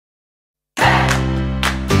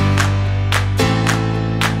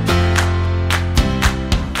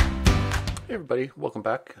Hey everybody, welcome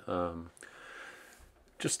back.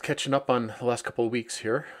 Just catching up on the last couple of weeks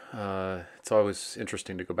here. It's always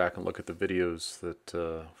interesting to go back and look at the videos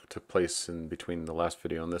that took place in between the last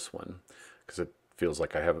video and this one, because it feels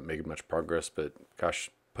like I haven't made much progress, but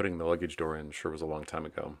gosh, putting the luggage door in sure was a long time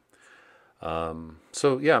ago.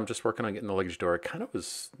 So yeah, I'm just working on getting the luggage door. I kind of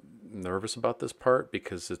was nervous about this part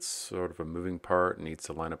because it's sort of a moving part and needs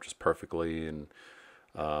to line up just perfectly, and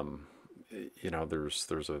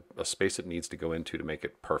there's a space it needs to go into to make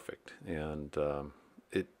it perfect, and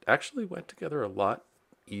it actually went together a lot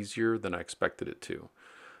easier than I expected it to.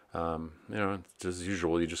 As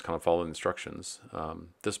usual, you just kind of follow the instructions.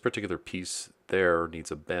 This particular piece there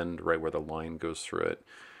needs a bend right where the line goes through it,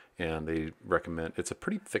 and they recommend, it's a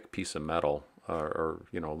pretty thick piece of metal or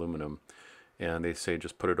aluminum, and they say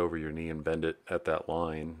just put it over your knee and bend it at that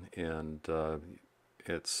line, and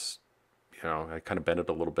it's I kind of bent it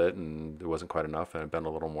a little bit and it wasn't quite enough, and I bent a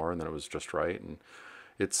little more and then it was just right, and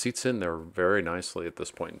it seats in there very nicely at this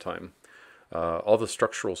point in time. All the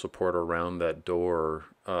structural support around that door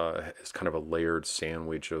is kind of a layered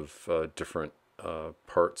sandwich of different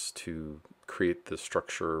parts to create the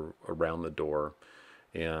structure around the door,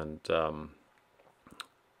 and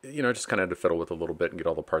just kind of had to fiddle with it a little bit and get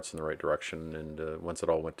all the parts in the right direction, and once it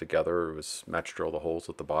all went together, it was match drill the holes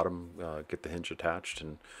at the bottom, get the hinge attached,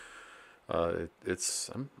 and I'm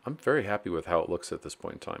very happy with how it looks at this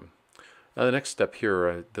point in time. The next step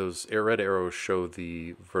here, those red arrows show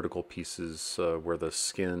the vertical pieces where the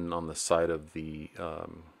skin on the side of the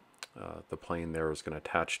plane there is going to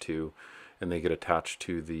attach to, and they get attached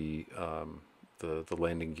to the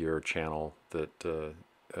landing gear channel that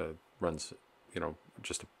runs,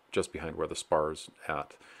 just behind where the spar is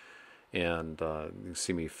at. And you can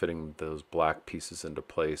see me fitting those black pieces into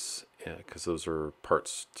place because those are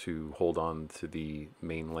parts to hold on to the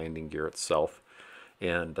main landing gear itself,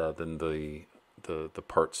 and then the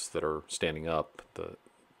parts that are standing up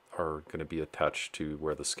are going to be attached to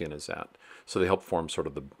where the skin is at. So they help form sort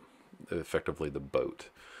of effectively the boat.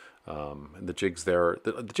 And the jigs there,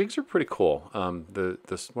 the jigs are pretty cool. One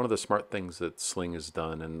of the smart things that Sling has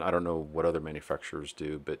done, and I don't know what other manufacturers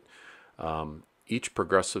do, but each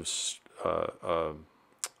progressive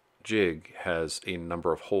jig has a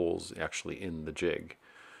number of holes actually in the jig.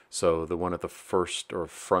 So the one at the first or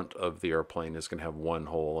front of the airplane is going to have one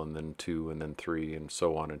hole, and then two, and then three, and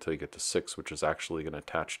so on until you get to six, which is actually going to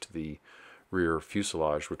attach to the rear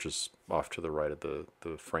fuselage, which is off to the right of the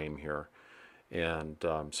frame here. And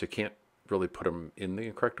so you can't really put them in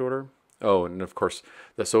the correct order. Oh, and of course,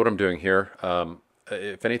 so what I'm doing here,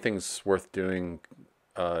 if anything's worth doing,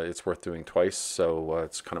 it's worth doing twice, so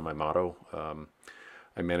it's kind of my motto.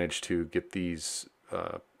 I managed to get these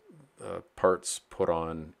parts put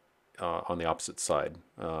on the opposite side.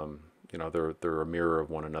 They're a mirror of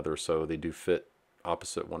one another, so they do fit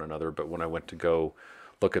opposite one another. But when I went to go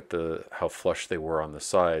look at how flush they were on the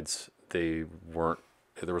sides, they weren't.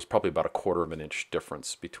 There was probably about 1/4 of an inch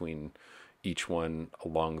difference between each one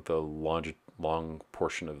along the long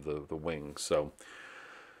portion of the wing. So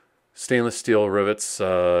stainless steel rivets,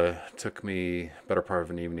 took me better part of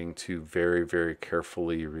an evening to very, very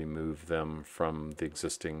carefully remove them from the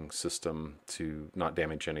existing system to not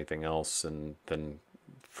damage anything else, and then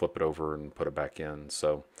flip it over and put it back in.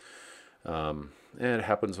 So and it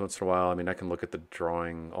happens once in a while. I mean, I can look at the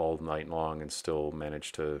drawing all night long and still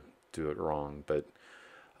manage to do it wrong. But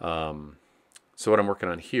so what I'm working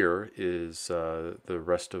on here is the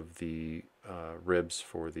rest of the ribs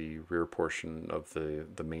for the rear portion of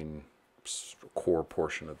the main core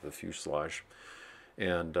portion of the fuselage,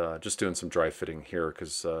 and just doing some dry fitting here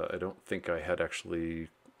because I don't think I had actually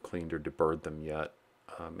cleaned or deburred them yet,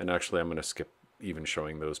 and actually I'm going to skip even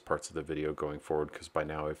showing those parts of the video going forward, because by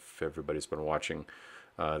now, if everybody's been watching,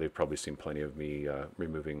 they've probably seen plenty of me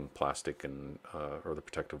removing plastic and or the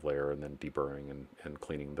protective layer, and then deburring and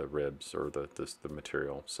cleaning the ribs or the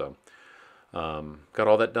material. So got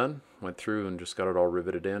all that done, went through and just got it all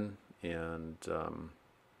riveted in, and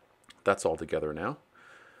that's all together now.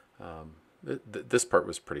 This part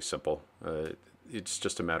was pretty simple. It's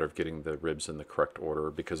just a matter of getting the ribs in the correct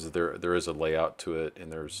order, because there is a layout to it,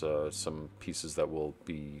 and there's some pieces that will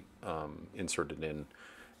be inserted in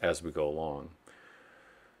as we go along.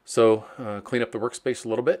 So clean up the workspace a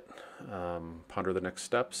little bit, ponder the next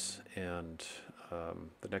steps, and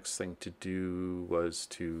the next thing to do was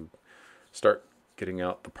to start getting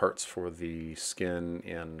out the parts for the skin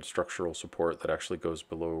and structural support that actually goes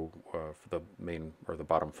below for the main or the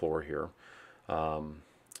bottom floor here.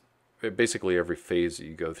 Basically every phase that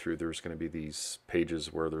you go through, there's going to be these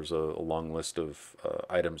pages where there's a long list of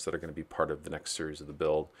items that are going to be part of the next series of the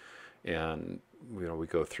build. and we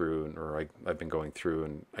go through, I've been going through,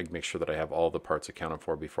 and I make sure that I have all the parts accounted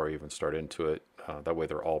for before I even start into it. That way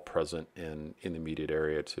they're all present in the immediate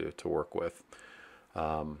area to work with.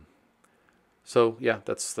 So yeah,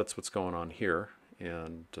 that's what's going on here,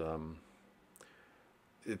 and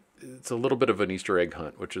it's a little bit of an Easter egg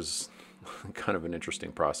hunt, which is kind of an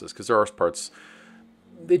interesting process, because there are parts,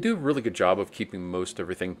 they do a really good job of keeping most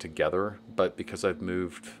everything together, but because I've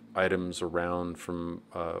moved items around from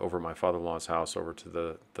over my father-in-law's house over to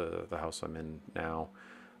the house I'm in now,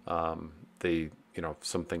 they,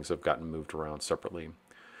 some things have gotten moved around separately.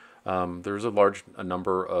 There's a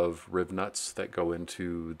number of rib nuts that go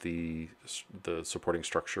into the supporting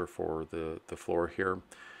structure for the floor here.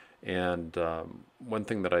 And one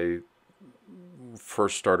thing that I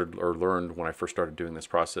first started or learned when I first started doing this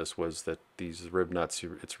process was that these rib nuts,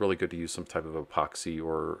 it's really good to use some type of epoxy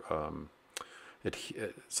or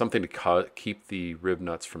something to keep the rib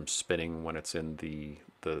nuts from spinning when it's in the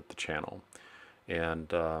channel.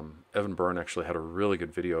 And Evan Byrne actually had a really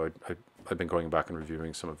good video. I've been going back and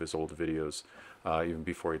reviewing some of his old videos, even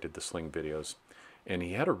before he did the sling videos. And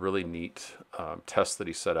he had a really neat test that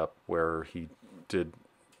he set up where he did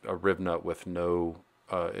a rib nut with no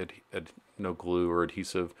glue or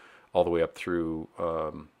adhesive all the way up through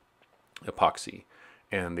epoxy.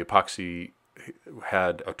 And the epoxy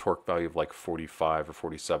had a torque value of like 45 or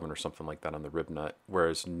 47 or something like that on the rib nut,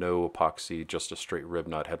 whereas no epoxy, just a straight rib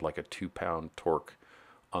nut, had like a 2-pound torque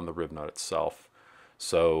on the rib nut itself.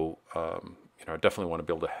 So I definitely want to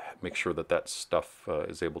be able to make sure that that stuff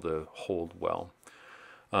is able to hold well.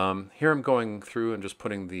 Here I'm going through and just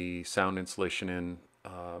putting the sound insulation in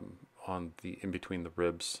in between the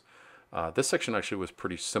ribs. This section actually was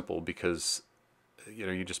pretty simple because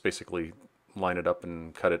you just basically line it up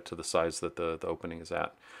and cut it to the size that the opening is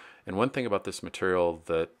at. And one thing about this material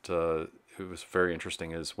that it was very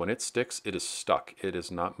interesting is when it sticks, it is stuck. It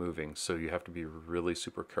is not moving. So you have to be really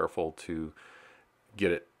super careful to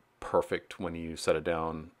get it perfect when you set it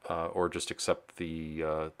down, or just accept the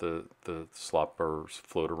slop or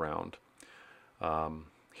float around.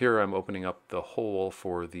 Here I'm opening up the hole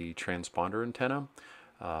for the transponder antenna.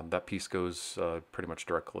 That piece goes pretty much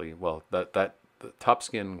directly, well, the top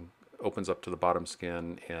skin opens up to the bottom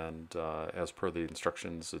skin, and as per the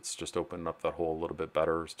instructions, it's just opening up that hole a little bit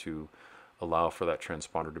better to allow for that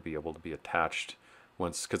transponder to be able to be attached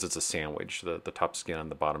once, because it's a sandwich, the top skin and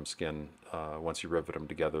the bottom skin. Once you rivet them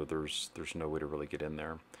together, there's no way to really get in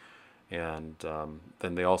there. And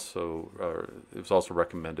then it was also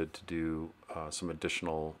recommended to do some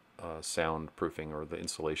additional soundproofing, or the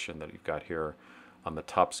insulation that you've got here on the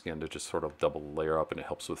top skin, to just sort of double layer up, and it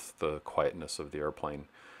helps with the quietness of the airplane.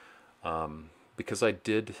 Because I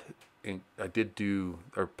did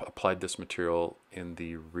applied this material in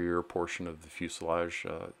the rear portion of the fuselage.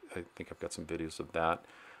 I think I've got some videos of that.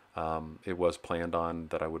 It was planned on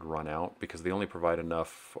that I would run out, because they only provide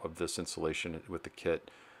enough of this insulation with the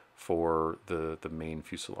kit for the main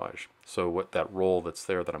fuselage. So what that roll that's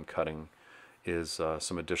there that I'm cutting is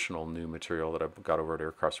some additional new material that I've got over at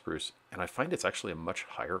Aircraft Spruce, and I find it's actually a much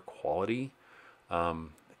higher quality.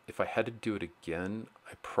 If I had to do it again,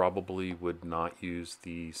 I probably would not use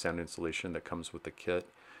the sound insulation that comes with the kit,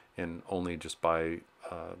 and only just buy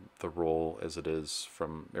the roll as it is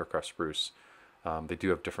from Aircraft Spruce. They do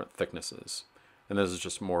have different thicknesses, and this is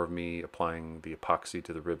just more of me applying the epoxy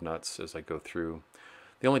to the rib nuts as I go through.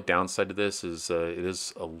 The only downside to this is it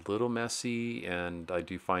is a little messy, and I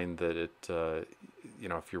do find that it,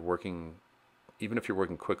 if you're working, even if you're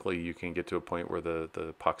working quickly, you can get to a point where the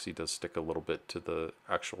epoxy does stick a little bit to the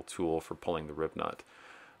actual tool for pulling the rib nut.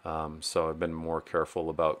 So I've been more careful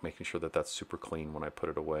about making sure that that's super clean when I put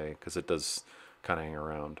it away, because it does kind of hang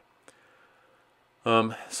around.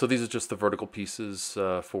 So these are just the vertical pieces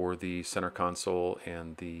for the center console,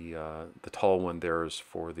 and the tall one there is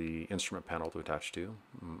for the instrument panel to attach to.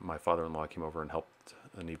 My father-in-law came over and helped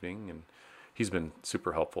an evening, and he's been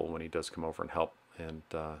super helpful when he does come over and help, and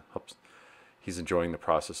helps. He's enjoying the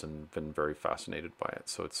process and been very fascinated by it,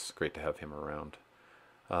 so it's great to have him around.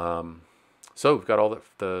 So we've got all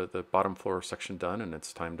the bottom floor section done, and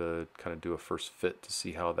it's time to kind of do a first fit to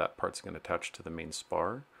see how that part's going to attach to the main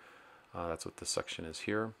spar. That's what this section is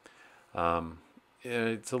here.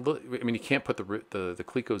 It's a little, I mean, you can't put the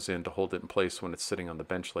clecos in to hold it in place when it's sitting on the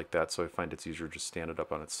bench like that, so I find it's easier to just stand it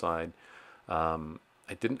up on its side.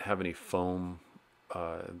 I didn't have any foam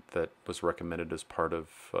that was recommended as part of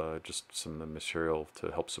just some of the material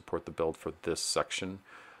to help support the build for this section.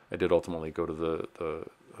 I did ultimately go to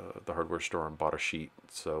the hardware store and bought a sheet,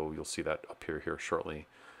 so you'll see that appear here shortly.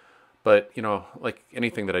 But, you know, like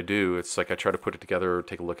anything that I do, it's like I try to put it together,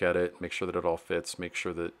 take a look at it, make sure that it all fits, make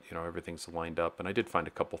sure that, you know, everything's lined up. And I did find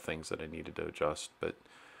a couple things that I needed to adjust. But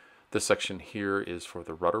this section here is for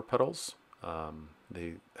the rudder pedals.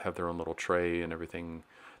 They have their own little tray and everything.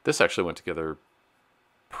 This actually went together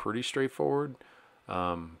pretty straightforward.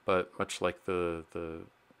 But much like the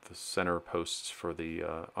center posts for the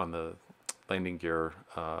on the landing gear,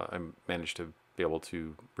 I managed to be able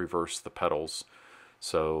to reverse the pedals.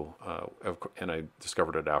 So, and I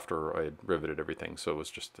discovered it after I had riveted everything. So it was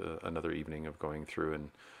just another evening of going through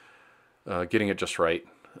and getting it just right.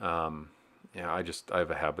 Yeah, I have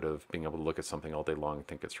a habit of being able to look at something all day long and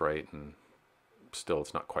think it's right, and still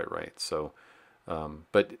it's not quite right. So,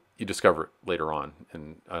 but you discover it later on,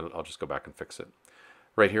 and I'll just go back and fix it.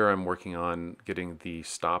 Right here, I'm working on getting the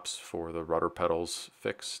stops for the rudder pedals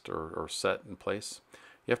fixed or set in place.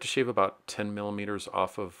 You have to shave about 10 millimeters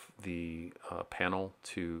off of the panel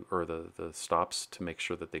or the stops to make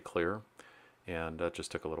sure that they clear. And that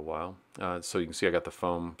just took a little while. So you can see I got the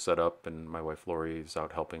foam set up, and my wife Lori is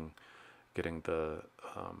out helping getting the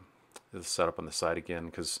setup on the side again,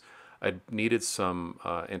 because I needed some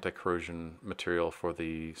anti-corrosion material for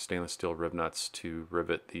the stainless steel rib nuts to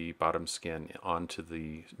rivet the bottom skin onto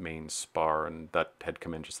the main spar, and that had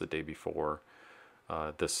come in just the day before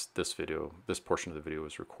this portion of the video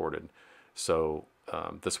was recorded. So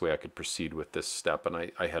this way I could proceed with this step, and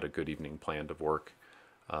I had a good evening planned of work.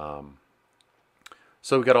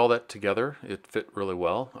 So we got all that together. It fit really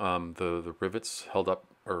well. The rivets held up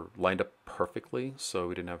or lined up perfectly, so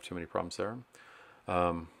we didn't have too many problems there.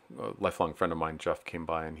 A lifelong friend of mine, Jeff, came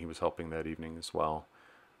by and he was helping that evening as well.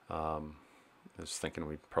 I was thinking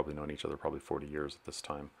we'd probably known each other probably 40 years at this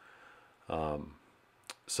time.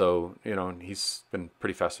 So, you know, he's been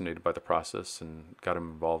pretty fascinated by the process and got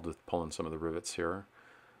him involved with pulling some of the rivets here.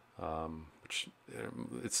 Which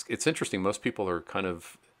it's interesting. Most people are kind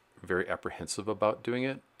of very apprehensive about doing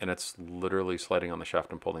it, and it's literally sliding on the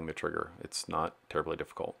shaft and pulling the trigger. It's not terribly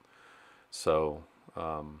difficult. So,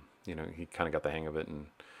 you know, he kind of got the hang of it, and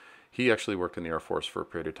he actually worked in the Air Force for a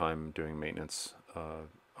period of time doing maintenance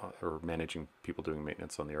or managing people doing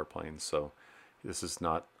maintenance on the airplanes. So this is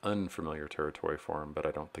not unfamiliar territory for him, but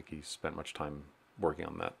I don't think he spent much time working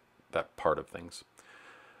on that part of things.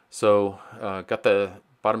 So got the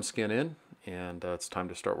bottom skin in, and it's time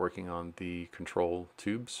to start working on the control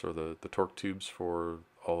tubes, or the torque tubes for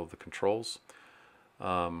all of the controls.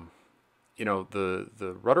 You know,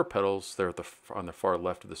 the rudder pedals there on the far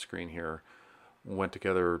left of the screen here went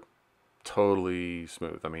together totally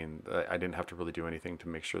smooth. I mean, I didn't have to really do anything to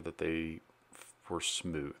make sure that they were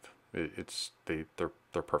smooth.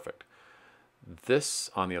 They're perfect. This,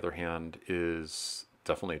 on the other hand, is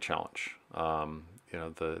definitely a challenge. You know,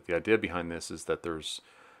 the idea behind this is that there's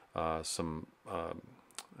some I'm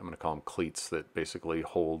going to call them cleats that basically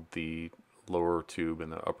hold the lower tube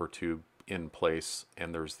and the upper tube in place,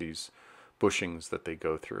 and there's these bushings that they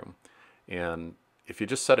go through. And if you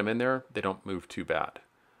just set them in there, they don't move too bad.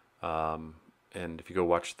 And if you go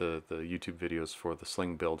watch the YouTube videos for the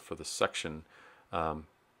sling build for this section,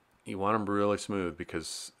 you want them really smooth,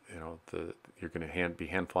 because you know you're going to be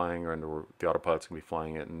hand flying, or the autopilot's going to be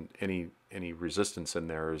flying it, and any resistance in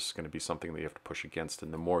there is going to be something that you have to push against,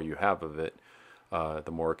 and the more you have of it,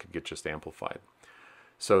 the more it could get just amplified.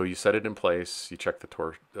 So you set it in place, you check the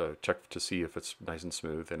torque, check to see if it's nice and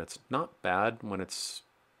smooth, and it's not bad when it's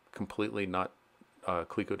completely not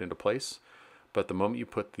cleated into place. But the moment you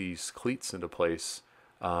put these cleats into place,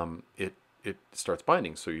 it starts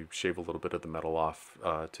binding. So you shave a little bit of the metal off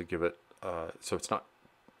to give it so it's not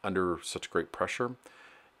under such great pressure.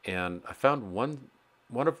 And I found one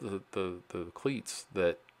of the cleats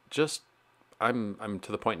that just I'm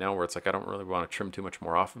to the point now where it's like I don't really want to trim too much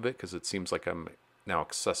more off of it, because it seems like I'm now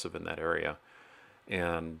excessive in that area.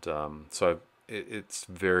 And so it's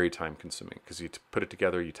very time consuming, because you put it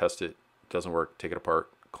together, you test it, doesn't work, take it apart,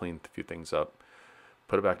 clean a few things up,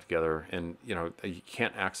 put it back together, and you know, you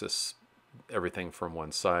can't access everything from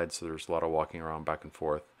one side, so there's a lot of walking around back and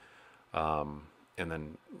forth, and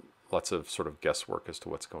then lots of sort of guesswork as to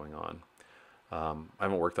what's going on. I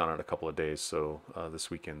haven't worked on it in a couple of days, so this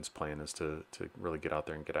weekend's plan is to really get out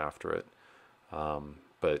there and get after it.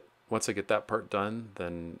 But once I get that part done,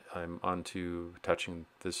 then I'm on to attaching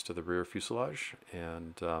this to the rear fuselage,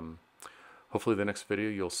 and hopefully the next video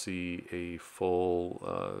you'll see a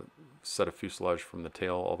full set of fuselage from the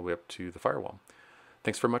tail all the way up to the firewall.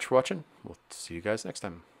 Thanks very much for watching. We'll see you guys next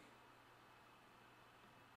time.